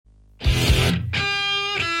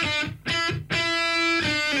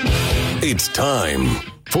It's time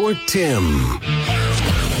for Tim.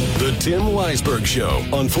 The Tim Weisberg Show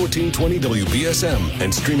on 1420 WBSM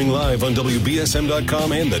and streaming live on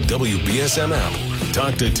WBSM.com and the WBSM app.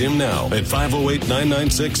 Talk to Tim now at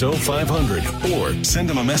 508-996-0500 or send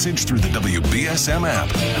him a message through the WBSM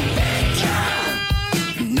app.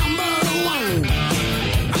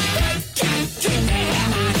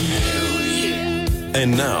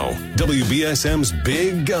 And now, WBSM's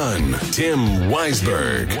big gun, Tim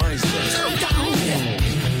Weisberg.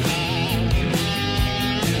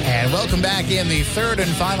 And welcome back in the third and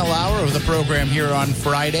final hour of the program here on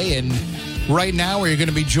Friday. And right now, we're going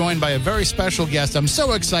to be joined by a very special guest. I'm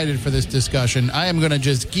so excited for this discussion. I am going to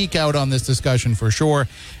just geek out on this discussion for sure.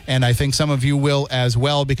 And I think some of you will as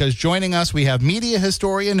well, because joining us, we have media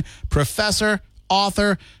historian, professor,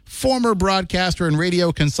 author, former broadcaster, and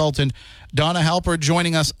radio consultant, Donna Halper,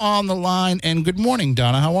 joining us on the line. And good morning,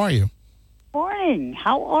 Donna. How are you? Morning.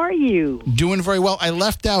 How are you? Doing very well. I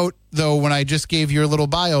left out, though, when I just gave your little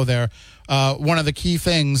bio there, one of the key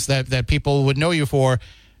things that people would know you for.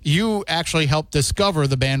 You actually helped discover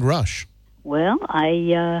the band Rush. Well,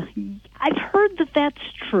 I've heard that that's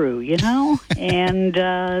true, you know, and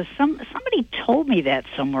somebody told me that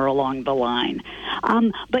somewhere along the line.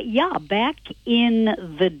 But yeah, back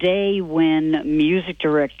in the day when music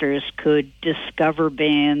directors could discover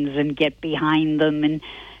bands and get behind them and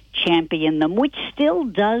champion them, which still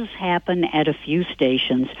does happen at a few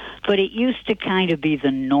stations, but it used to kind of be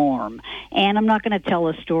the norm. And I'm not going to tell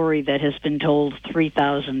a story that has been told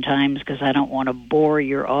 3,000 times because I don't want to bore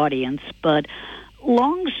your audience, but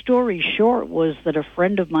long story short was that a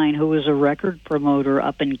friend of mine who was a record promoter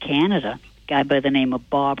up in Canada, a guy by the name of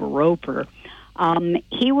Bob Roper,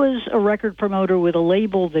 he was a record promoter with a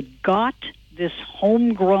label that got this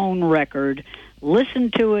homegrown record,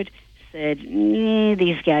 listened to it, said,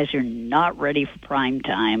 these guys are not ready for prime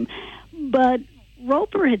time. But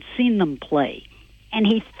Roper had seen them play, and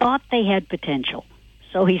he thought they had potential.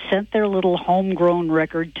 So he sent their little homegrown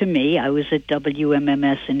record to me. I was at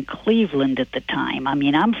WMMS in Cleveland at the time. I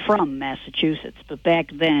mean, I'm from Massachusetts, but back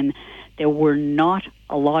then there were not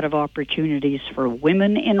a lot of opportunities for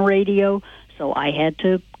women in radio, so I had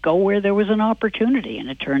to go where there was an opportunity, and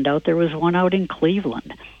it turned out there was one out in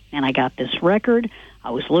Cleveland. And I got this record. I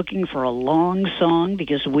was looking for a long song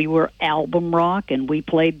because we were album rock, and we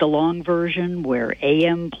played the long version where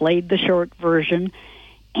AM played the short version.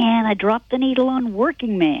 And I dropped the needle on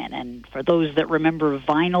Working Man. And for those that remember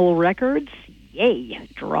vinyl records, yay,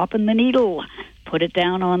 dropping the needle. Put it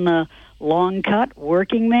down on the long cut,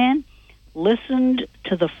 Working Man. Listened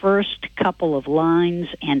to the first couple of lines,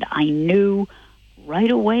 and I knew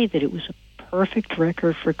right away that it was a perfect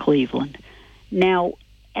record for Cleveland. Now,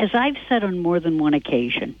 as I've said on more than one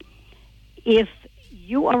occasion, if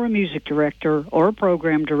you are a music director or a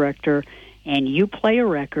program director and you play a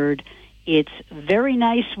record, it's very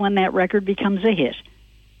nice when that record becomes a hit.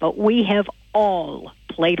 But we have all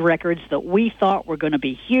played records that we thought were going to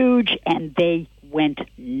be huge, and they went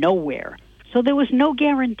nowhere. So there was no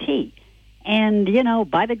guarantee. And, you know,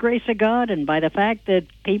 by the grace of God and by the fact that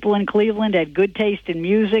people in Cleveland had good taste in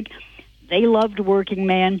music, they loved Working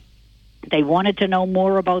Man. They wanted to know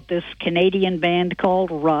more about this Canadian band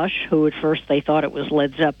called Rush, who at first they thought it was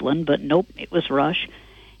Led Zeppelin, but nope, it was Rush.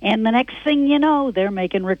 And the next thing you know, they're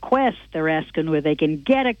making requests. They're asking where they can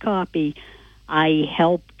get a copy. I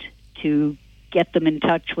helped to get them in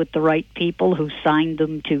touch with the right people who signed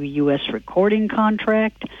them to a U.S. recording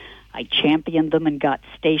contract. I championed them and got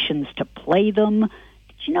stations to play them.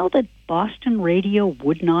 Did you know that Boston radio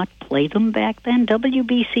would not play them back then?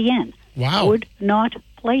 WBCN would not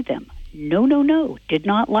play them. No. Did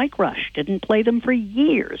not like Rush. Didn't play them for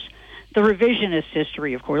years. The revisionist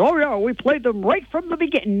history, of course. Oh, yeah, we played them right from the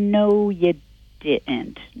beginning. No, you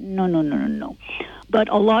didn't. No. But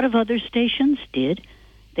a lot of other stations did.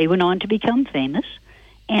 They went on to become famous.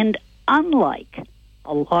 And unlike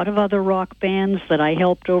a lot of other rock bands that I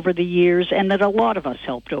helped over the years and that a lot of us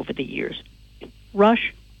helped over the years,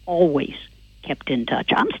 Rush always kept in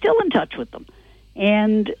touch. I'm still in touch with them.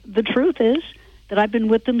 And the truth is that I've been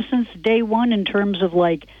with them since day one in terms of,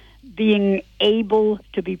 like, being able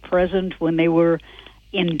to be present when they were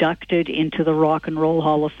inducted into the Rock and Roll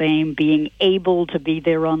Hall of Fame, being able to be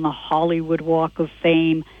there on the Hollywood Walk of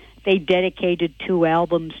Fame. They dedicated 2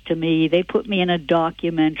 albums to me. They put me in a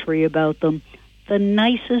documentary about them. The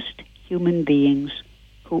nicest human beings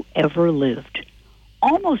who ever lived.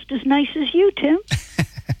 Almost as nice as you, Tim.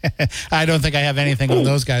 I don't think I have anything on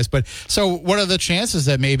those guys. But so what are the chances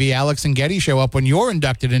that maybe Alex and Getty show up when you're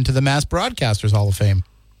inducted into the Mass Broadcasters Hall of Fame?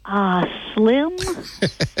 Slim,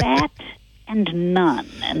 fat, and none.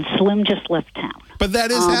 And Slim just left town. But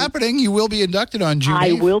That is happening. You will be inducted on June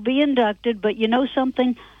 8th. I will be inducted, but you know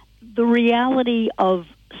something? The reality of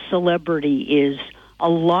celebrity is a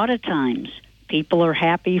lot of times people are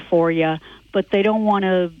happy for you, but they don't want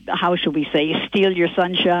to, how should we say, steal your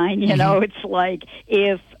sunshine. You know, it's like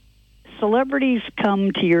if celebrities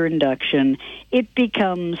come to your induction, it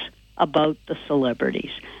becomes about the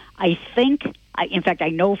celebrities. I think, in fact, I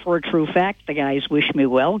know for a true fact the guys wish me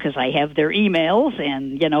well because I have their emails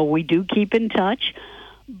and, you know, we do keep in touch.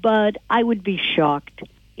 But I would be shocked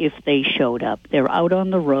if they showed up. They're out on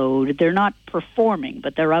the road. They're not performing,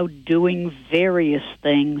 but they're out doing various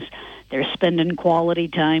things. They're spending quality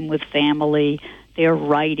time with family. They're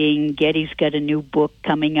writing. Getty's got a new book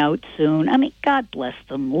coming out soon. I mean, God bless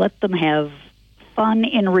them. Let them have fun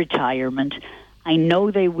in retirement. I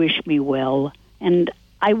know they wish me well, and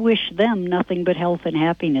I wish them nothing but health and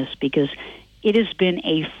happiness because it has been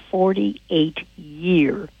a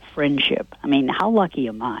 48-year friendship. I mean, how lucky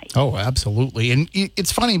am I? Oh, absolutely. And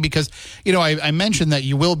it's funny because, you know, I mentioned that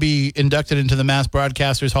you will be inducted into the Mass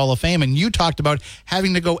Broadcasters Hall of Fame, and you talked about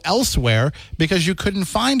having to go elsewhere because you couldn't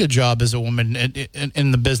find a job as a woman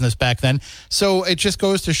in the business back then. So it just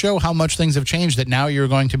goes to show how much things have changed that now you're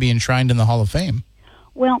going to be enshrined in the Hall of Fame.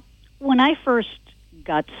 Well, when I first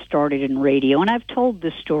got started in radio, and I've told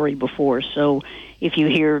this story before, so if you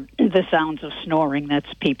hear the sounds of snoring,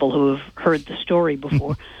 that's people who have heard the story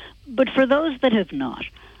before. But for those that have not,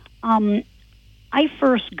 I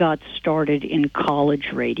first got started in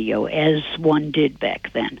college radio, as one did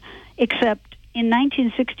back then, except in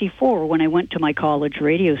 1964 when I went to my college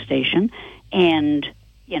radio station and,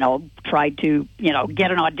 you know, tried to, you know,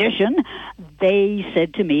 get an audition, they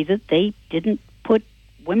said to me that they didn't put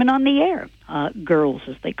women on the air, girls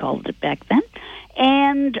as they called it back then.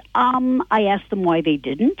 And I asked them why they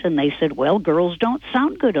didn't, and they said, well, girls don't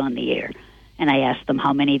sound good on the air. And I asked them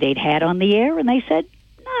how many they'd had on the air, and they said,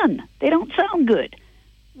 none. They don't sound good,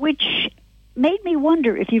 which made me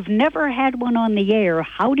wonder, if you've never had one on the air,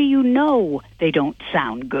 how do you know they don't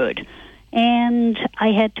sound good? And I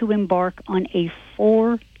had to embark on a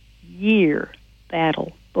 4-year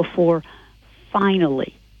battle before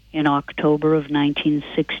finally, in October of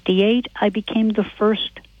 1968, I became the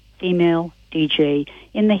first female DJ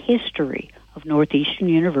in the history of Northeastern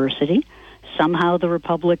University. Somehow the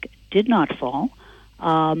Republic did not fall.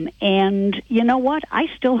 And you know what? I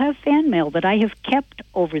still have fan mail that I have kept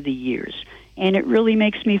over the years. And it really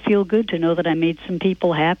makes me feel good to know that I made some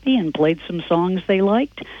people happy and played some songs they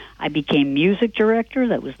liked. I became music director.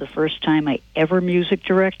 That was the first time I ever music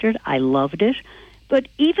directed. I loved it. But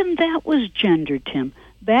even that was gendered, Tim.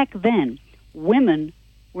 Back then, women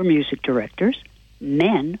were music directors.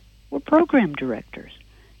 Men were program directors.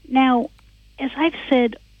 Now, as I've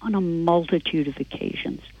said on a multitude of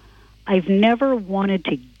occasions, I've never wanted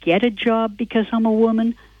to get a job because I'm a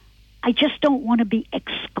woman. I just don't want to be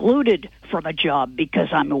excluded from a job because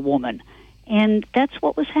I'm a woman. And that's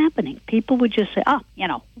what was happening. People would just say, you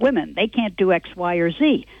know, women, they can't do X, Y, or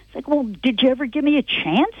Z. It's like, well, did you ever give me a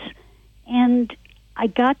chance? And I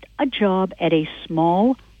got a job at a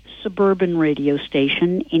small suburban radio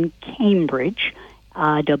station in Cambridge,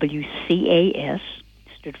 WCAS,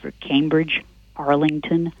 stood for Cambridge,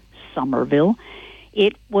 Arlington, Somerville.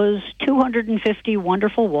 It was 250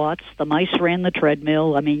 wonderful watts. The mice ran the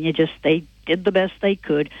treadmill. I mean, they did the best they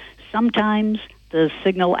could. Sometimes the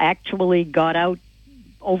signal actually got out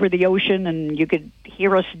over the ocean and you could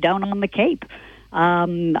hear us down on the Cape.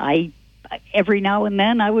 Every now and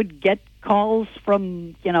then I would get calls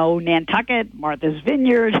from, you know, Nantucket, Martha's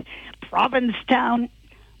Vineyard, Provincetown.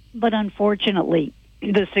 But unfortunately,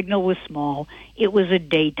 the signal was small. It was a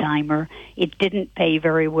daytimer. It didn't pay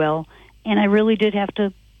very well. And I really did have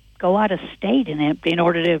to go out of state in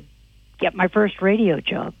order to get my first radio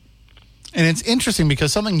job. And it's interesting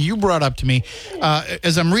because something you brought up to me,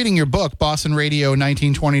 as I'm reading your book, Boston Radio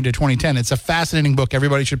 1920 to 2010, it's a fascinating book.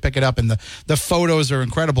 Everybody should pick it up. And the photos are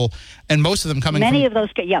incredible. And most of them come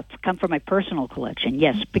from my personal collection,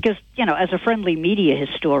 yes. Because, you know, as a friendly media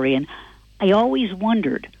historian, I always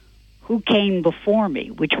wondered who came before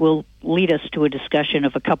me, which will lead us to a discussion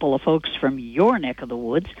of a couple of folks from your neck of the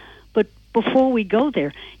woods. But before we go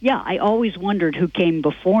there, I always wondered who came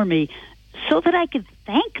before me so that I could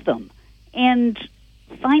thank them. And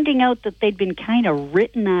finding out that they'd been kind of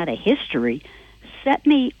written out of history set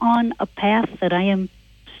me on a path that I am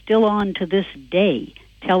still on to this day,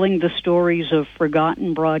 telling the stories of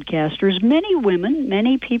forgotten broadcasters, many women,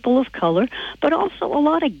 many people of color, but also a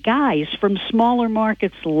lot of guys from smaller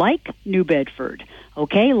markets like New Bedford,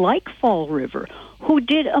 like Fall River, who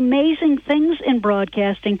did amazing things in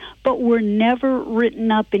broadcasting, but were never written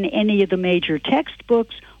up in any of the major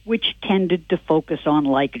textbooks, which tended to focus on,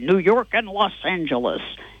 like, New York and Los Angeles.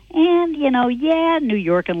 And, New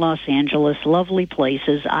York and Los Angeles, lovely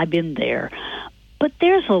places. I've been there. But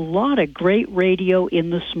there's a lot of great radio in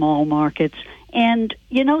the small markets. And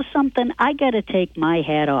you know something? I got to take my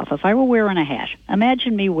hat off. If I were wearing a hat,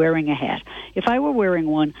 imagine me wearing a hat. If I were wearing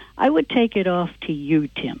one, I would take it off to you,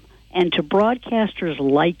 Tim, and to broadcasters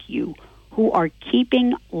like you who are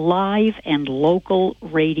keeping live and local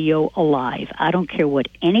radio alive. I don't care what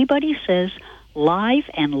anybody says. Live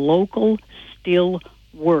and local still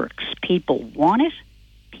works. People want it.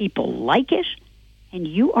 People like it. And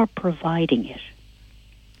you are providing it.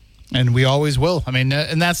 And we always will. I mean,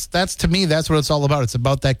 and that's to me, that's what it's all about. It's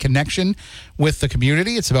about that connection with the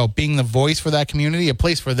community. It's about being the voice for that community, a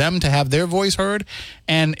place for them to have their voice heard.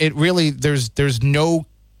 And it really, there's no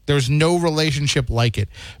relationship like it,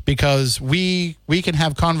 because we can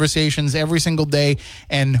have conversations every single day,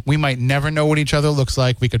 and we might never know what each other looks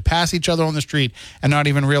like. We could pass each other on the street and not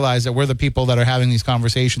even realize that we're the people that are having these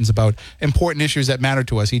conversations about important issues that matter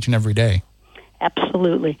to us each and every day.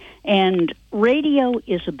 Absolutely. And radio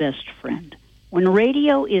is a best friend. When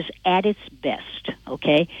radio is at its best,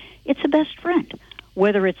 okay, it's a best friend.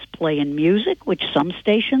 Whether it's playing music, which some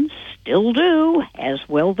stations still do, as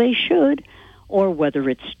well they should, or whether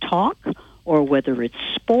it's talk, or whether it's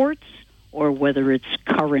sports, or whether it's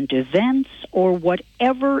current events, or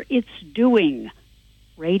whatever it's doing,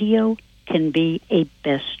 radio can be a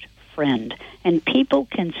best friend. And people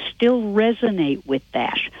can still resonate with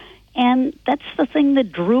that. And that's the thing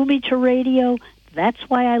that drew me to radio. That's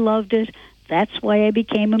why I loved it. That's why I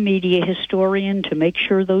became a media historian, to make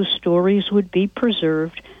sure those stories would be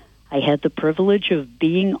preserved. I had the privilege of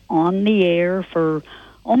being on the air for,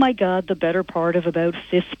 the better part of about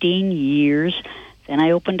 15 years. Then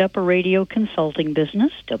I opened up a radio consulting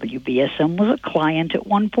business. WBSM was a client at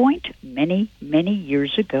one point, many, many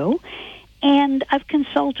years ago. And I've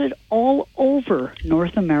consulted all over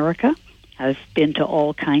North America. I've been to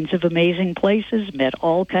all kinds of amazing places, met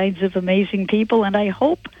all kinds of amazing people, and I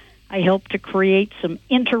hope I helped to create some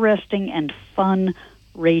interesting and fun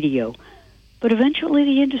radio. But eventually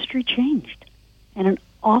the industry changed, and an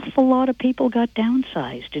awful lot of people got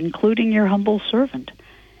downsized, including your humble servant.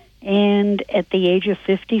 And at the age of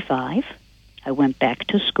 55, I went back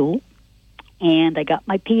to school, and I got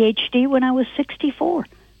my PhD when I was 64.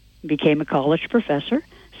 Became a college professor,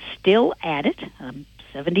 still at it.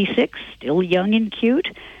 76, still young and cute,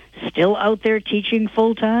 still out there teaching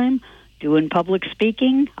full-time, doing public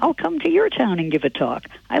speaking. I'll come to your town and give a talk.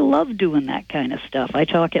 I love doing that kind of stuff. I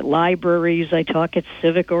talk at libraries, I talk at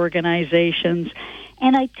civic organizations,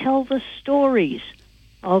 and I tell the stories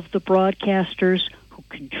of the broadcasters who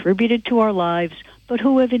contributed to our lives, but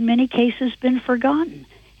who have in many cases been forgotten.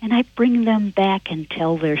 And I bring them back and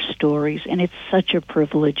tell their stories, and it's such a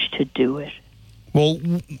privilege to do it. Well,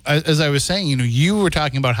 as I was saying, you were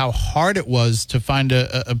talking about how hard it was to find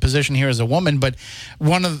a position here as a woman, but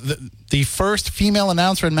one of the first female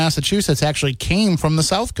announcer in Massachusetts actually came from the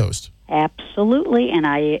South Coast. Absolutely, and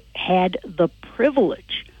I had the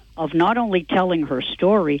privilege of not only telling her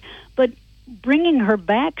story, but bringing her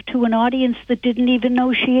back to an audience that didn't even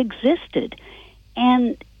know she existed.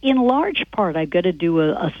 And in large part, I've got to do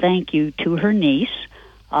a thank you to her niece,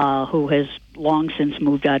 who has long since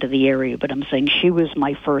moved out of the area, but I'm saying she was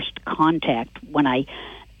my first contact when I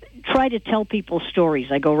try to tell people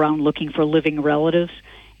stories. I go around looking for living relatives,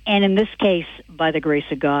 and in this case, by the grace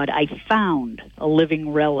of God, I found a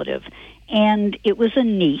living relative, and it was a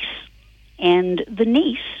niece, and the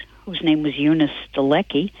niece, whose name was Eunice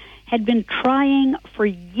Stalecki, had been trying for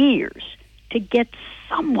years to get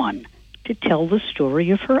someone to tell the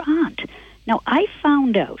story of her aunt. Now, I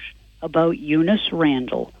found out about Eunice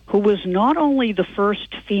Randall, who was not only the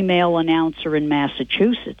first female announcer in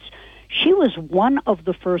Massachusetts, she was one of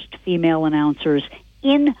the first female announcers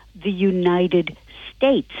in the United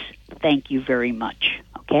States. Thank you very much.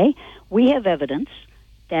 Okay? We have evidence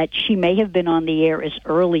that she may have been on the air as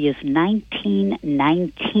early as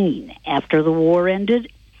 1919, after the war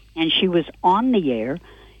ended, and she was on the air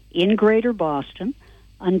in Greater Boston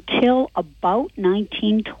until about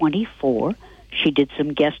 1924. She did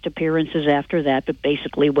some guest appearances after that, but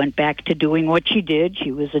basically went back to doing what she did.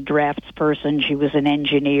 She was a draftsperson. She was an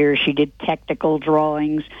engineer. She did technical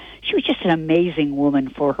drawings. She was just an amazing woman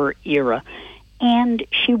for her era. And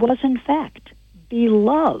she was, in fact,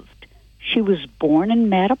 beloved. She was born in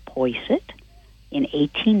Mattapoisett in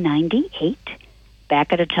 1898,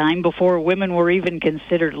 back at a time before women were even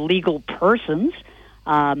considered legal persons.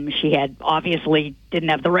 She had obviously didn't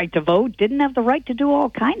have the right to vote, didn't have the right to do all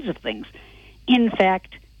kinds of things. In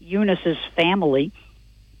fact, Eunice's family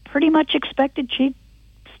pretty much expected she'd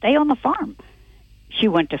stay on the farm. She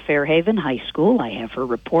went to Fairhaven High School. I have her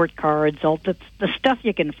report cards, all the stuff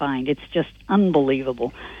you can find. It's just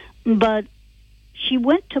unbelievable. But she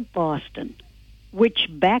went to Boston, which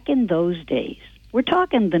back in those days, we're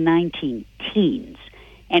talking the 19-teens,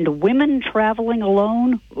 and women traveling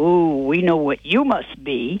alone, ooh, we know what you must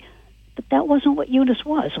be. But that wasn't what Eunice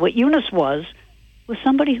was. What Eunice was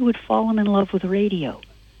somebody who had fallen in love with radio,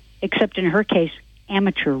 except in her case,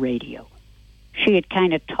 amateur radio. She had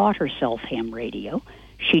kind of taught herself ham radio.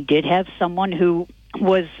 She did have someone who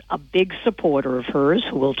was a big supporter of hers,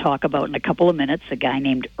 who we'll talk about in a couple of minutes, a guy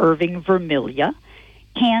named Irving Vermilya.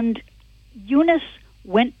 And Eunice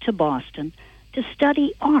went to Boston to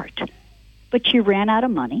study art, but she ran out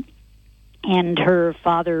of money, and her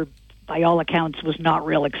father, by all accounts, was not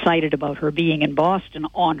real excited about her being in Boston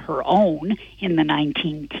on her own in the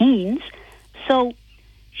 19-teens, so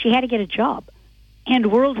she had to get a job.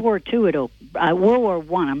 And World War I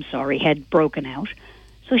had broken out,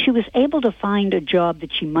 so she was able to find a job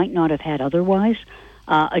that she might not have had otherwise,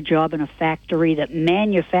 a job in a factory that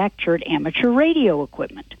manufactured amateur radio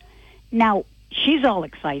equipment. Now, she's all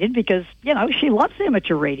excited because, she loves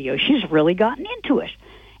amateur radio. She's really gotten into it.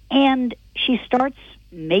 And she starts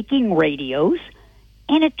making radios,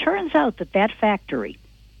 and it turns out that factory,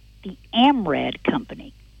 the AMRAD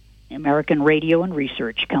company, the American Radio and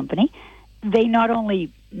Research Company, they not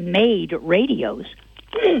only made radios,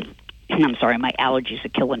 and I'm sorry, my allergies are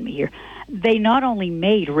killing me here. They not only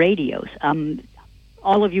made radios.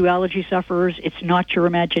 All of you allergy sufferers, it's not your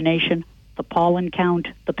imagination. The pollen count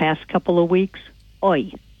the past couple of weeks,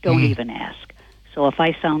 don't even ask. So if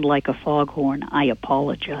I sound like a foghorn, I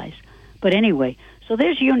apologize. But anyway, so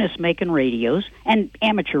there's Eunice making radios, and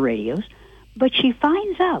amateur radios, but she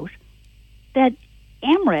finds out that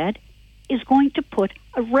AMRAD is going to put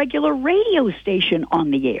a regular radio station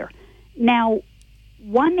on the air. Now,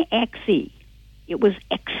 1XE, it was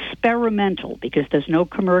experimental because there's no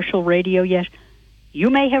commercial radio yet. You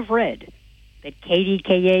may have read that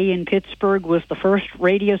KDKA in Pittsburgh was the first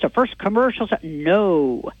commercial.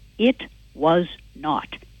 No, it was not.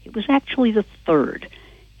 It was actually the third.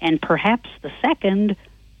 And perhaps the second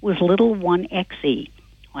was little 1XE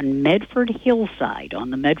on Medford Hillside on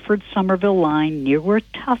the Medford-Somerville line near where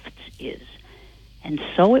Tufts is. And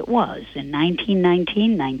so it was in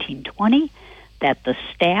 1919, 1920, that the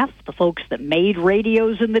staff, the folks that made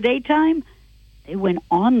radios in the daytime, they went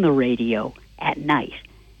on the radio at night.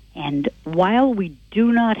 And while we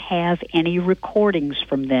do not have any recordings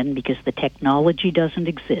from then because the technology doesn't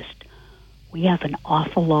exist, we have an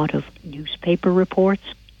awful lot of newspaper reports.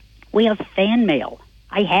 We have fan mail.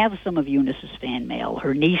 I have some of Eunice's fan mail.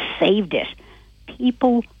 Her niece saved it.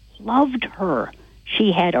 People loved her.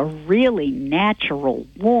 She had a really natural,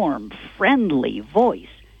 warm, friendly voice.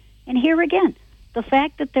 And here again, the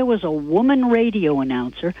fact that there was a woman radio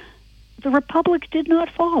announcer, the Republic did not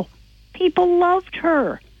fall. People loved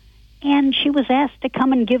her. And she was asked to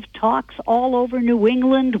come and give talks all over New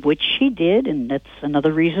England, which she did, and that's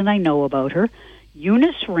another reason I know about her.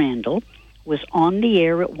 Eunice Randall was on the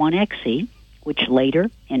air at 1XE, which later,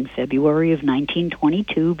 in February of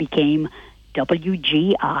 1922, became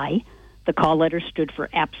WGI. The call letters stood for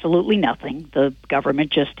absolutely nothing. The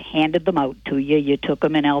government just handed them out to you. You took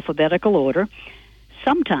them in alphabetical order.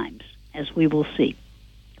 Sometimes, as we will see,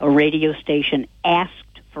 a radio station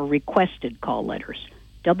asked for requested call letters.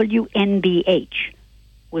 WNBH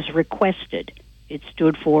was requested. It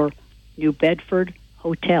stood for New Bedford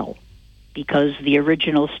Hotel because the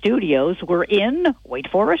original studios were in, wait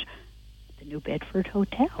for it, the New Bedford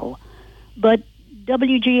Hotel. But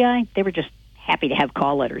WGI, they were just happy to have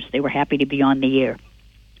call letters. They were happy to be on the air.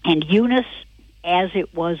 And Eunice, as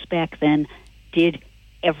it was back then, did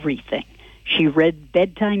everything. She read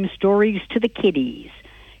bedtime stories to the kiddies.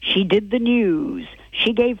 She did the news.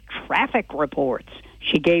 She gave traffic reports.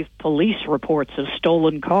 She gave police reports of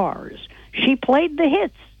stolen cars. She played the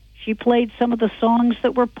hits. She played some of the songs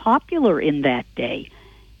that were popular in that day.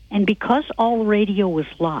 And because all radio was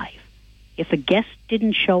live, if a guest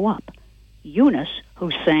didn't show up, Eunice, who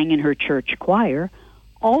sang in her church choir,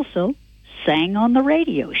 also sang on the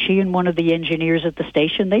radio. She and one of the engineers at the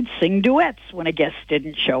station, they'd sing duets when a guest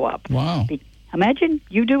didn't show up. Wow. Imagine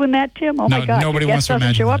you doing that, Tim. Oh, my God. Nobody wants to imagine that. Guest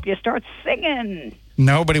doesn't show that. up, you start singing.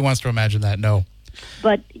 Nobody wants to imagine that, no.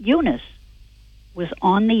 But Eunice was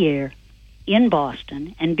on the air in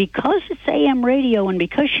Boston, and because it's AM radio and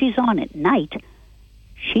because she's on at night,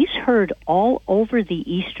 she's heard all over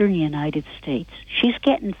the eastern United States. She's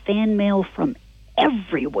getting fan mail from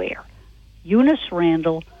everywhere. Eunice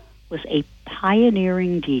Randall was a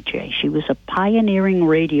pioneering DJ. She was a pioneering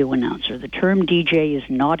radio announcer. The term DJ is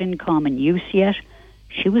not in common use yet.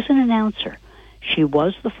 She was an announcer. She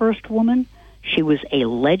was the first woman. She was a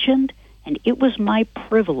legend, and it was my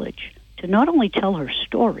privilege to not only tell her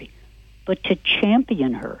story, but to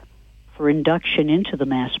champion her for induction into the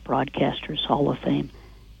Mass Broadcasters Hall of Fame.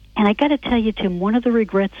 And I got to tell you, Tim, one of the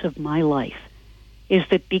regrets of my life is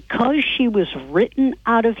that because she was written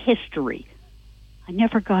out of history, I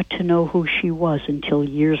never got to know who she was until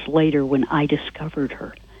years later when I discovered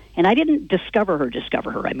her. And I didn't discover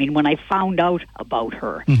her. I mean, when I found out about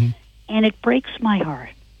her. Mm-hmm. And it breaks my heart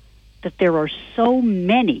that there are so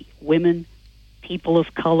many women, people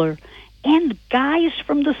of color, and guys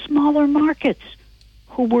from the smaller markets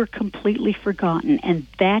who were completely forgotten. And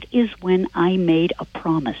that is when I made a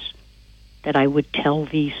promise that I would tell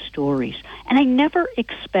these stories. And I never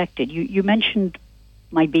expected, you mentioned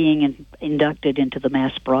my being inducted into the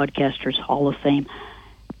Mass Broadcasters Hall of Fame.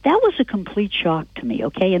 That was a complete shock to me,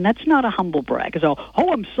 okay? And that's not a humble brag. It's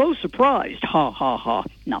I'm so surprised. Ha, ha, ha.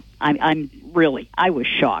 No, I was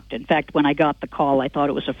shocked. In fact, when I got the call, I thought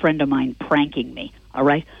it was a friend of mine pranking me, all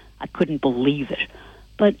right? I couldn't believe it.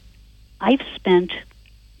 But I've spent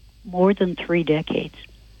more than 3 decades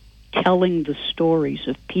telling the stories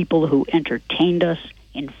of people who entertained us,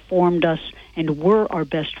 informed us, and were our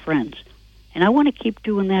best friends. And I want to keep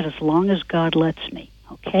doing that as long as God lets me,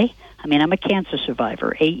 okay? I mean, I'm a cancer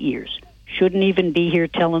survivor, 8 years. Shouldn't even be here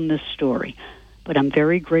telling this story. But I'm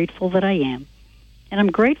very grateful that I am. And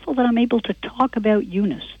I'm grateful that I'm able to talk about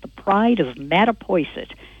Eunice, the pride of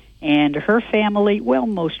Mattapoisett. And her family, well,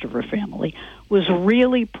 most of her family, was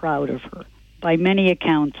really proud of her. By many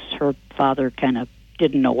accounts, her father kind of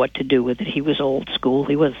didn't know what to do with it. He was old school.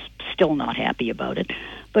 He was still not happy about it.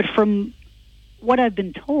 But from what I've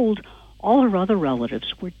been told, all her other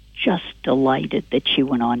relatives were just delighted that she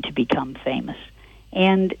went on to become famous.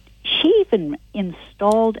 And she even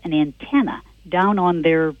installed an antenna down on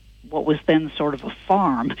their, what was then sort of a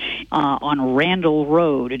farm, on Randall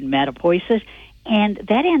Road in Mattapoisett. And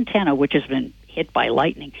that antenna, which has been hit by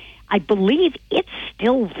lightning, I believe it's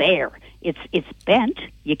still there. It's bent.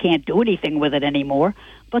 You can't do anything with it anymore.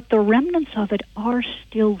 But the remnants of it are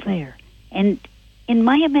still there. And in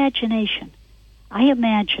my imagination, I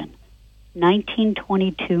imagine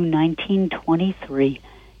 1922, 1923,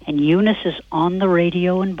 and Eunice is on the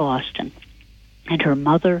radio in Boston, and her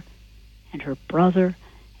mother and her brother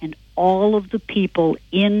and all of the people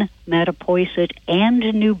in Mattapoisett and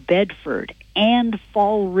New Bedford and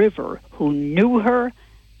Fall River who knew her,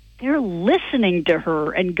 they're listening to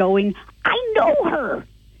her and going, I know her.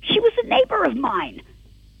 She was a neighbor of mine.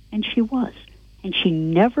 And she was. And she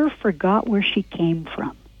never forgot where she came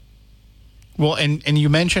from. Well, and you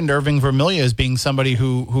mentioned Irving Vermillion as being somebody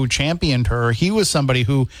who championed her. He was somebody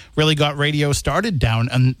who really got radio started down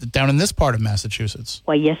in this part of Massachusetts.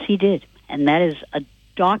 Well, yes, he did. And that is a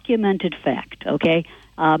documented fact, okay?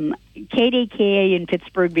 KDKA in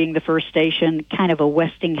Pittsburgh being the first station, kind of a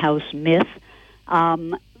Westinghouse myth.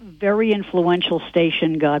 Very influential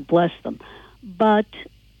station, God bless them. But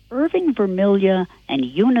Irving Vermillion and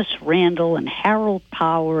Eunice Randall and Harold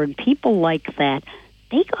Power and people like that,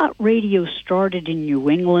 they got radio started in New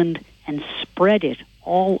England and spread it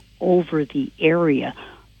all over the area.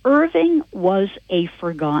 Irving was a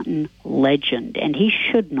forgotten legend, and he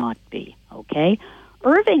should not be, okay?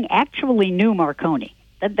 Irving actually knew Marconi.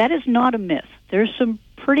 That is not a myth. There's some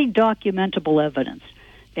pretty documentable evidence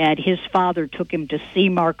that his father took him to see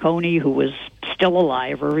Marconi, who was still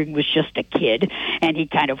alive. Irving was just a kid, and he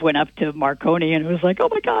kind of went up to Marconi and was like, oh,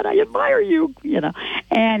 my God, I admire you,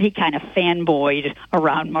 And he kind of fanboyed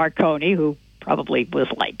around Marconi, who probably was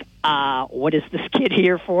like, what is this kid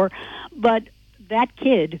here for? But that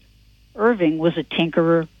kid, Irving, was a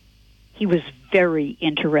tinkerer. He was very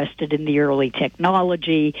interested in the early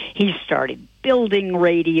technology. He started building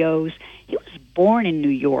radios. He was born in New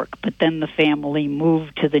York, but then the family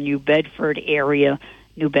moved to the New Bedford area,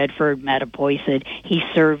 New Bedford, Mattapoisett. He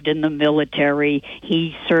served in the military.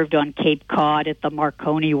 He served on Cape Cod at the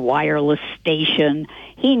Marconi wireless station.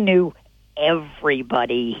 He knew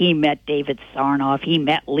everybody. He met David Sarnoff. He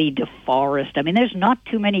met Lee DeForest. I mean, there's not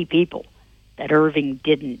too many people that Irving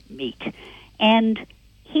didn't meet. And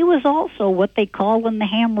he was also what they call in the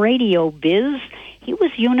ham radio biz, he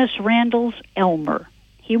was Eunice Randall's Elmer.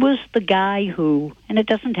 He was the guy who, and it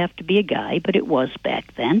doesn't have to be a guy, but it was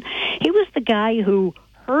back then, he was the guy who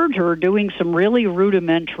heard her doing some really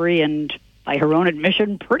rudimentary and, by her own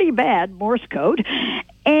admission, pretty bad Morse code.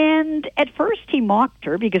 And at first he mocked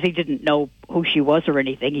her because he didn't know who she was or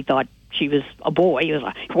anything. He thought she was a boy. He was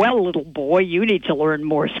like, well, little boy, you need to learn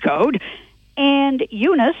Morse code. And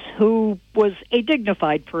Eunice, who was a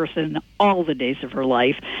dignified person all the days of her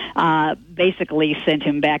life, basically sent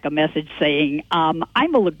him back a message saying, I'm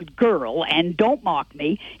a girl, and don't mock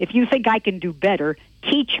me. If you think I can do better,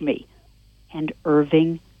 teach me. And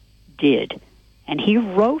Irving did. And he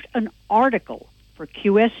wrote an article for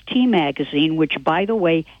QST magazine, which, by the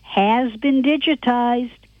way, has been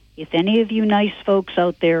digitized. If any of you nice folks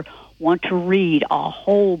out there want to read a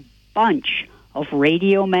whole bunch of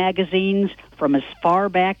radio magazines from as far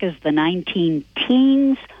back as the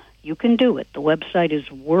 19-teens, you can do it. The website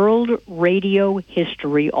is World Radio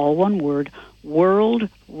History, all one word,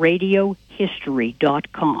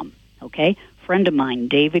 worldradiohistory.com. Okay? Friend of mine,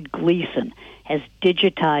 David Gleason, has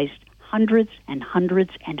digitized hundreds and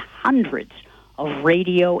hundreds and hundreds of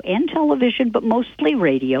radio and television, but mostly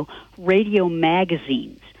radio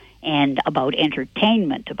magazines, and about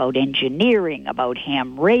entertainment, about engineering, about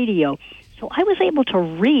ham radio. So I was able to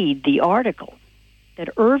read the article that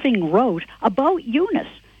Irving wrote about Eunice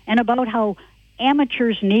and about how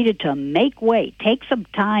amateurs needed to make way, take some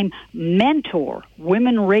time, mentor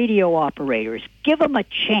women radio operators, give them a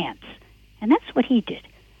chance. And that's what he did.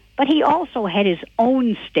 But he also had his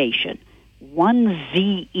own station,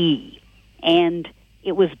 1ZE, and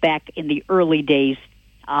it was back in the early days.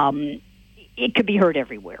 It could be heard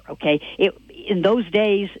everywhere, okay? In those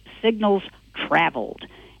days, signals traveled,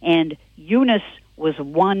 and Eunice was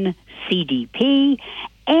 1 CDP,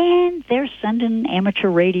 and they're sending amateur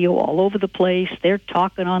radio all over the place. They're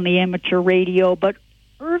talking on the amateur radio, but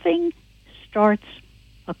Irving starts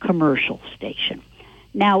a commercial station.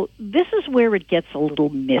 Now, this is where it gets a little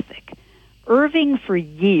mythic. Irving, for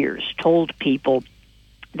years, told people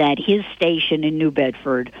that his station in New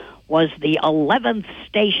Bedford was the 11th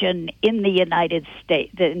station in the United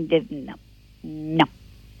States. No,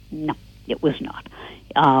 it was not.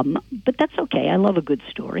 But that's okay. I love a good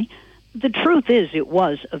story. The truth is, it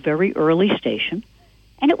was a very early station,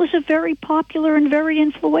 and it was a very popular and very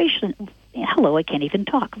influential. Hello, I can't even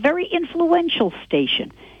talk. Very influential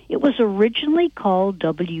station. It was originally called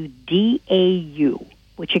WDAU,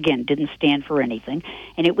 which again didn't stand for anything,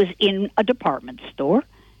 and it was in a department store.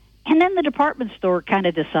 And then the department store kind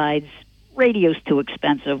of decides, radio's too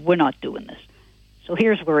expensive, we're not doing this. So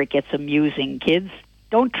here's where it gets amusing, kids.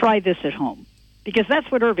 Don't try this at home, because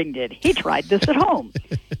that's what Irving did. He tried this at home.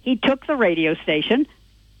 He took the radio station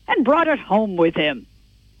and brought it home with him.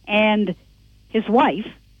 And his wife,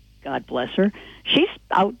 God bless her, she's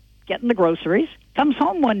out getting the groceries, comes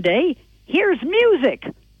home one day, hears music.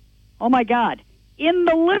 Oh, my God. In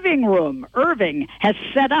the living room, Irving has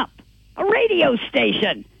set up a radio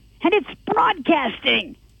station, and it's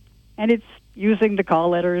broadcasting. And it's using the call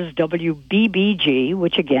letters WBBG,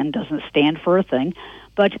 which, again, doesn't stand for a thing.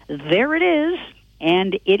 But there it is,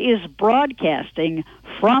 and it is broadcasting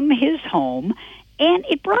from his home, and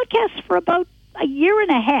it broadcasts for about a year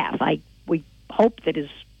and a half. We hope that his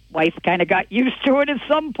wife kind of got used to it at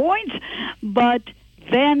some point, but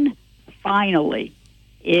then finally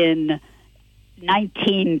in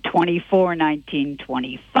 1924,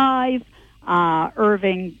 1925,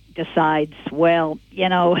 Irving decides, well,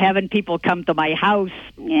 having people come to my house,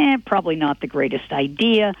 probably not the greatest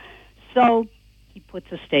idea. So he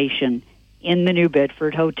puts a station in the New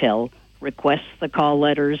Bedford Hotel, requests the call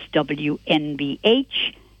letters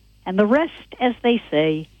WNBH, and the rest, as they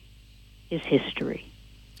say, is history.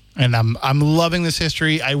 And I'm loving this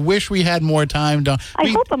history. I wish we had more time. I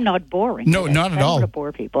hope I'm not boring. No, not at all. I don't want to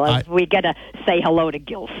bore people. We got to say hello to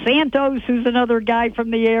Gil Santos, who's another guy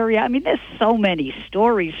from the area. I mean, there's so many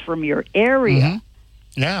stories from your area. Mm-hmm.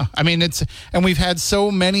 Yeah, I mean, and we've had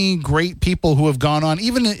so many great people who have gone on,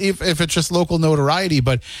 even if it's just local notoriety,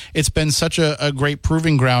 but it's been such a great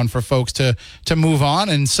proving ground for folks to move on,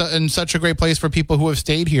 and such a great place for people who have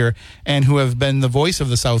stayed here and who have been the voice of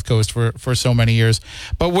the South Coast for so many years.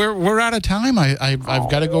 But we're out of time. I've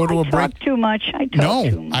got to go to a break. Too much. I talk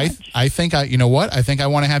too much. I think you know what? I think I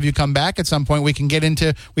want to have you come back at some point. We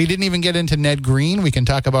didn't even get into Ned Green. We can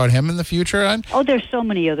talk about him in the future. There's so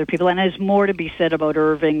many other people, and there's more to be said about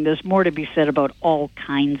Irving. There's more to be said about all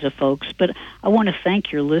kinds of folks. But I want to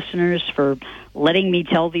thank your listeners for letting me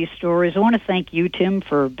tell these stories. I want to thank you, Tim,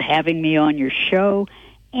 for having me on your show.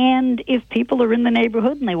 And if people are in the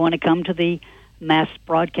neighborhood and they want to come to the Mass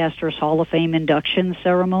Broadcasters Hall of Fame induction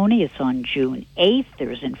ceremony, it's on June 8th.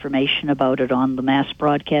 There's information about it on the Mass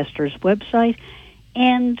Broadcasters website.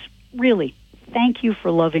 And really, thank you for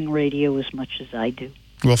loving radio as much as I do.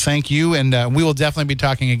 Well, thank you, and we will definitely be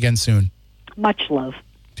talking again soon. Much love.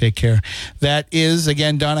 Take care. That is,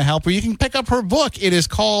 again, Donna Halper. You can pick up her book. It is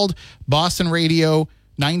called Boston Radio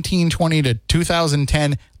 1920 to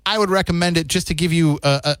 2010, I would recommend it just to give you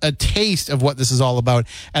a taste of what this is all about.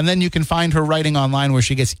 And then you can find her writing online where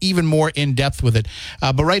she gets even more in-depth with it.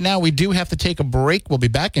 But right now, we do have to take a break. We'll be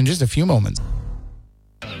back in just a few moments.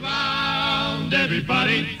 Around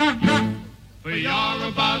everybody, for you're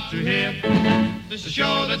about to hear. This is a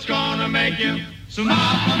show that's gonna make you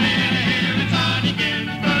smile from ear to ear. It's Arnie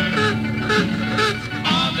Ginsberg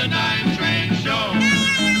on the Night Train Show.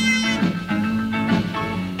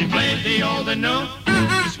 He plays the old and new,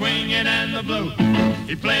 the swinging and the blue.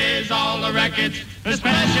 He plays all the records,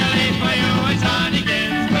 especially for you. It's Arnie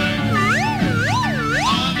Ginsberg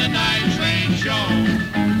on the Night Train Show.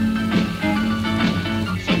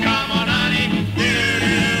 So come on, Arnie,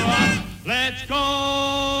 let's go.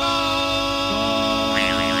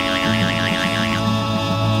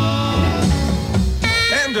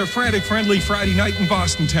 And a frantic, friendly Friday night in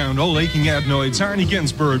Boston town. Old aching adenoids, Arnie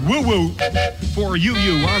Ginsberg, woo-woo, for you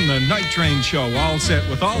on the Night Train Show. All set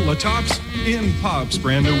with all the tops in pops.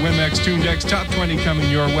 Brand new Wimex Tuned X Top 20 coming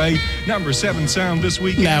your way. Number 7 sound this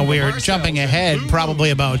weekend. Now, we're jumping ahead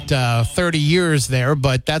probably about 30 years there,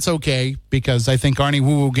 but that's okay because I think Arnie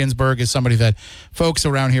Woo-Woo Ginsberg is somebody that folks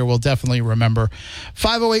around here will definitely remember.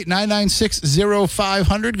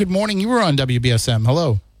 508-996-0500. Good morning. You were on WBSM.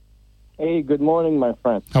 Hello. Hey, good morning, my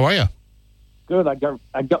friend. How are you? Good. I got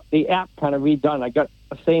the app kind of redone. I got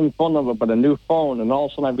the same phone number but a new phone, and all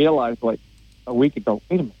of a sudden I realized like a week ago,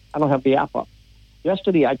 wait a minute, I don't have the app up.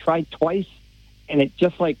 Yesterday I tried twice, and it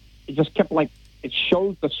just kept like it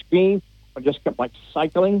showed the screen, but just kept like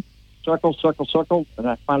cycling, circle, and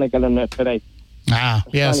I finally got in there today. Yeah.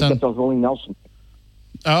 Trying to get those Willie Nelson.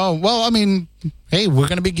 Oh, well, I mean, hey, we're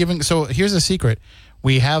going to be giving. So here's a secret: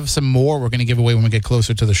 we have some more we're going to give away when we get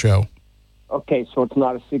closer to the show. Okay, so it's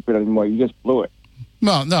not a secret anymore. You just blew it.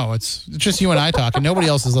 No, it's just you and I talking. Nobody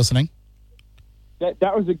else is listening. That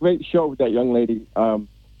was a great show with that young lady. That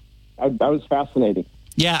was fascinating.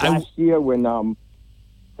 Yeah. Last year when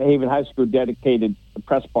Haven High School dedicated the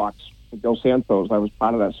press box to Gil Santos, I was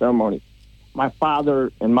part of that ceremony. My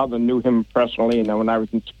father and mother knew him personally, and then when I was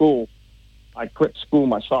in school, I quit school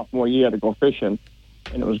my sophomore year to go fishing,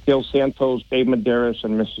 and it was Gil Santos, Dave Medeiros,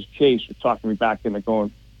 and Mrs. Chase who talked me back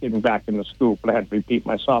into getting back into school, but I had to repeat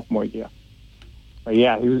my sophomore year. But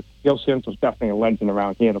yeah, Gil Santos was definitely a legend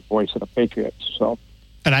around here, the voice of the Patriots. So,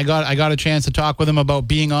 and I got a chance to talk with him about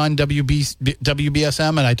being on WBSM,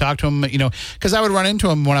 and I talked to him, because I would run into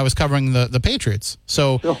him when I was covering the Patriots.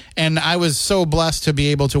 So, sure. And I was so blessed to be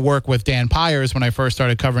able to work with Dan Pyers when I first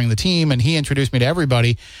started covering the team, and he introduced me to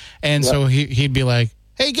everybody. And so he'd be like,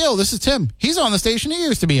 "Hey, Gil, this is Tim. He's on the station he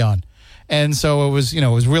used to be on." And so it was, it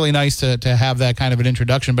was really nice to have that kind of an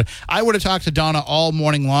introduction. But I would have talked to Donna all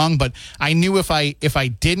morning long, but I knew if I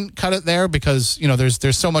didn't cut it there, because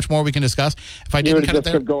there's so much more we can discuss. If I didn't cut it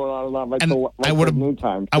there, going on and on right and till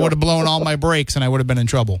I would have blown all my breaks, and I would have been in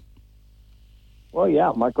trouble. Well,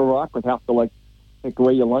 yeah, Michael Rock would have to take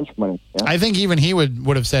away your lunch money. Yeah? I think even he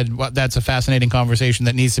would have said, well, that's a fascinating conversation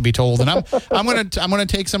that needs to be told. And I'm gonna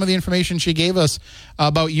take some of the information she gave us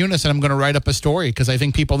about Eunice, and I'm going to write up a story, because I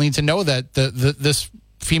think people need to know that this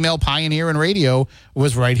female pioneer in radio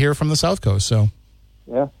was right here from the South Coast. So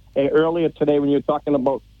yeah, and earlier today when you were talking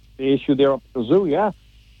about the issue there up at the zoo, yeah,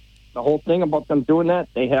 the whole thing about them doing that,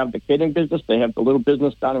 they have the catering business, they have the little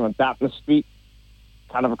business down on Dartmouth Street,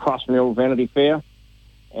 kind of across from the old Vanity Fair,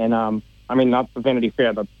 and not the Vanity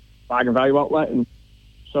Fair, the Bargain Value Outlet. And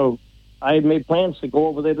so I had made plans to go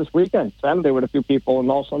over there this weekend, Saturday, with a few people, and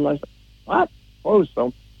all of a sudden I said, what? Oh,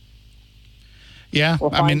 so yeah,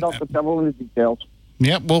 we'll find out the devil in the details.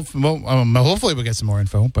 Yeah, well, hopefully we'll get some more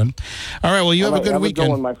info. But all right, well, you have a good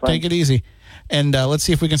weekend. Take it easy. And let's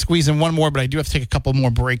see if we can squeeze in one more, but I do have to take a couple more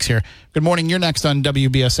breaks here. Good morning. You're next on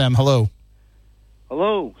WBSM. Hello.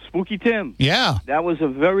 Hello, Spooky Tim. Yeah. That was a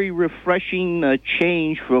very refreshing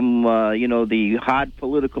change from,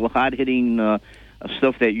 the hard-hitting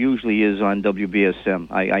stuff that usually is on WBSM.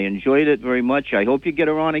 I enjoyed it very much. I hope you get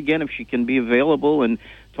her on again if she can be available and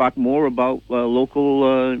talk more about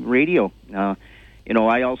local radio.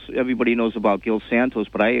 Everybody knows about Gil Santos,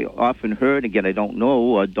 but I often heard, again, I don't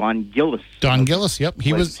know, Don Gillis. Don Gillis, yep.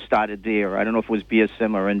 He was started there. I don't know if it was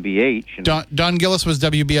BSM or NBH. Don Gillis was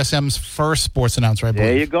WBSM's first sports announcer, I believe.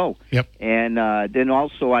 There you go. Yep. And then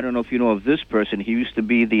also, I don't know if you know of this person. He used to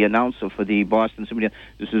be the announcer for the Boston Symphony.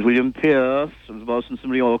 This is William Pierce of the Boston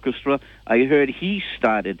Symphony Orchestra. I heard he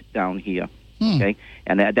started down here. Okay,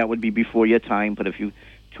 and that would be before your time, but if you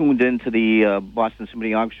tuned into the Boston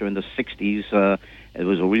Symphony Orchestra in the 60s. It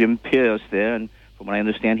was a William Pierce there, and from what I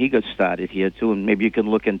understand, he got started here, too, and maybe you can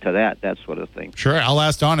look into that sort of thing. Sure, I'll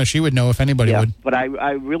ask Donna. She would know if anybody would. But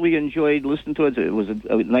I really enjoyed listening to it. It was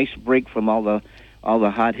a nice break from all the all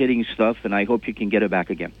the hard-hitting stuff, and I hope you can get her back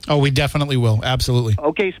again. Oh, we definitely will. Absolutely.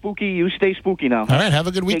 Okay, Spooky, you stay spooky now. All right, have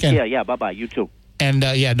a good weekend. Take care. Yeah, bye-bye. You too. And,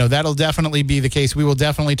 that'll definitely be the case. We will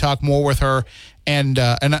definitely talk more with her. And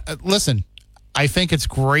listen, I think it's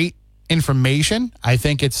great information. I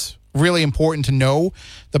think it's really important to know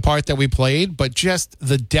the part that we played, but just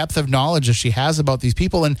the depth of knowledge that she has about these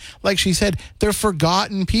people. And like she said, they're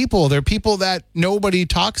forgotten people. They're people that nobody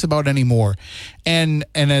talks about anymore. And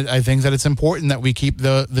I think that it's important that we keep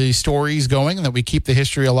the stories going and that we keep the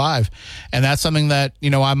history alive. And that's something that,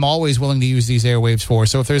 I'm always willing to use these airwaves for.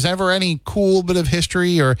 So if there's ever any cool bit of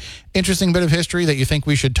history or interesting bit of history that you think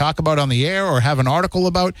we should talk about on the air or have an article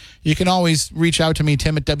about, you can always reach out to me,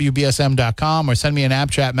 tim@wbsm.com, or send me an app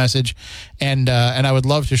chat message. And I would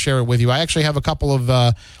love to share it with you. I actually have a couple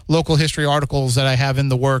of local history articles that I have in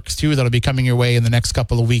the works, too, that'll be coming your way in the next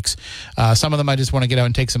couple of weeks. Some of them I just want to get out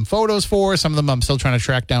and take some photos for. Some of them I'm still trying to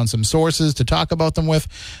track down some sources to talk about them with.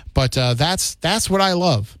 But that's what I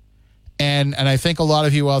love. And I think a lot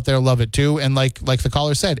of you out there love it, too. And like the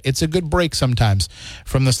caller said, it's a good break sometimes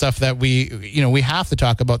from the stuff that we have to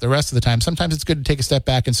talk about the rest of the time. Sometimes it's good to take a step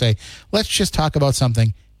back and say, let's just talk about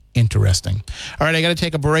something interesting. All right, I got to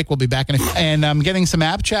take a break. We'll be back and I'm getting some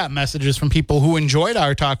app chat messages from people who enjoyed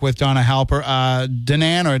our talk with Donna Halper.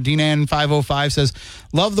 Dinan 505 says,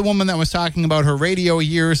 love the woman that was talking about her radio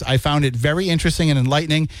years. I found it very interesting and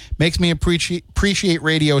enlightening. Makes me appreciate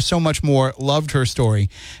radio so much more. Loved her story.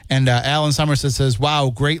 And Alan Somerset says, wow,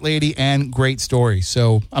 great lady and great story.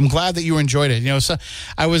 So I'm glad that you enjoyed it. So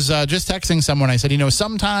I was just texting someone. I said,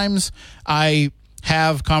 sometimes I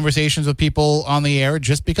have conversations with people on the air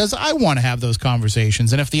just because I want to have those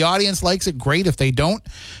conversations. And if the audience likes it, great. If they don't,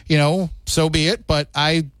 so be it. But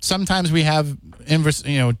sometimes we have,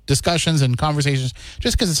 discussions and conversations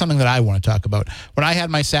just because it's something that I want to talk about. When I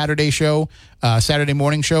had my Saturday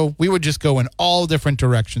morning show, we would just go in all different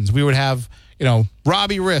directions. We would have,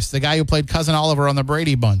 Robbie Rist, the guy who played Cousin Oliver on the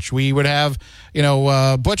Brady Bunch. We would have,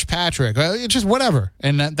 Butch Patrick, just whatever.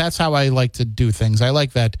 And that's how I like to do things. I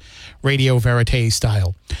like that radio verite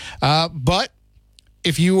style. But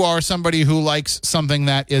if you are somebody who likes something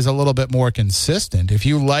that is a little bit more consistent, if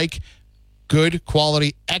you like good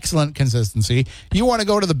quality, excellent consistency, you want to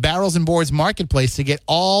go to the Barrels and Boards Marketplace to get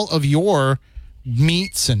all of your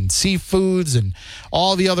meats and seafoods and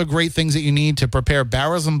all the other great things that you need to prepare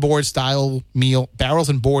barrels and boards style meals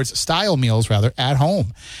at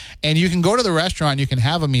home. And you can go to the restaurant, you can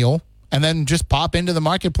have a meal, and then just pop into the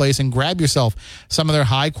marketplace and grab yourself some of their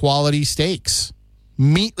high quality steaks.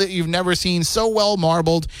 Meat that you've never seen, so well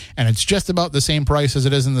marbled, and it's just about the same price as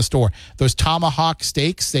it is in the store. Those tomahawk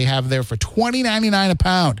steaks they have there for $20.99 a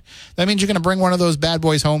pound. That means you're going to bring one of those bad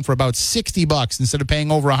boys home for about $60 instead of paying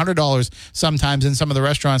over $100 sometimes in some of the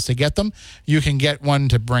restaurants to get them. You can get one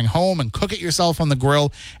to bring home and cook it yourself on the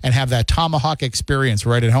grill and have that tomahawk experience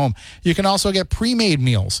right at home. You can also get pre-made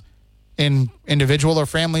meals in individual or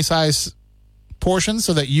family size portions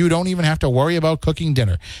so that you don't even have to worry about cooking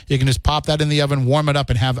dinner. You can just pop that in the oven, warm it up,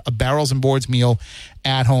 and have a Barrels and Boards meal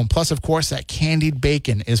at home. Plus, of course, that candied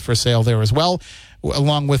bacon is for sale there as well,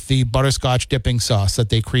 along with the butterscotch dipping sauce that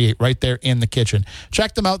they create right there in the kitchen.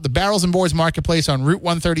 Check them out, the Barrels and Boards Marketplace on Route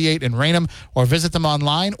 138 in Raynham, or visit them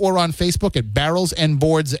online or on Facebook at Barrels and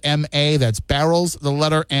Boards MA. That's Barrels, the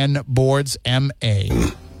letter N, Boards MA.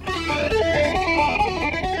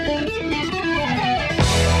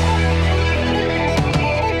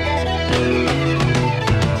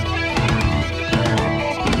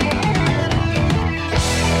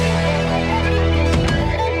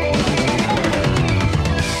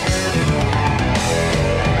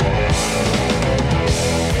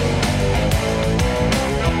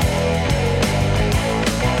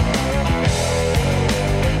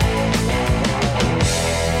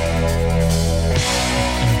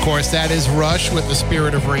 Of course, that is Rush with The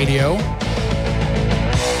Spirit of Radio.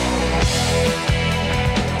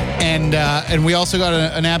 And we also got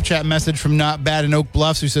an app chat message from Not Bad in Oak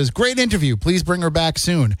Bluffs who says, great interview. Please bring her back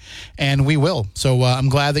soon. And we will. So I'm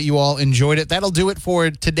glad that you all enjoyed it. That'll do it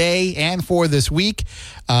for today and for this week.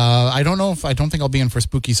 I don't think I'll be in for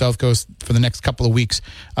Spooky South Coast for the next couple of weeks.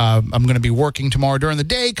 I'm going to be working tomorrow during the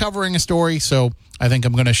day covering a story. So I think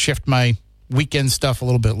I'm going to shift my weekend stuff a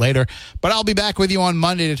little bit later. But I'll be back with you on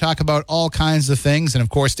Monday to talk about all kinds of things. And, of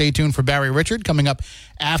course, stay tuned for Barry Richard coming up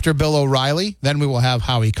after Bill O'Reilly. Then we will have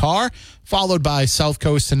Howie Carr, followed by South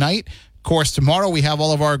Coast Tonight. Of course, tomorrow we have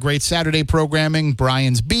all of our great Saturday programming,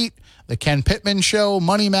 Brian's Beat, the Ken Pittman Show,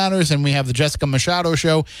 Money Matters, and we have the Jessica Machado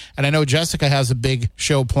Show. And I know Jessica has a big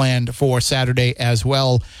show planned for Saturday as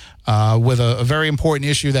well with a very important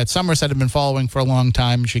issue that Somerset had been following for a long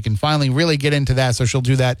time. She can finally really get into that, so she'll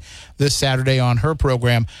do that this Saturday on her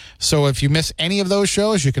program. So if you miss any of those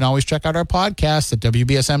shows, you can always check out our podcast at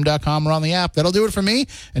WBSM.com or on the app. That'll do it for me.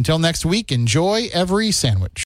 Until next week, enjoy every sandwich.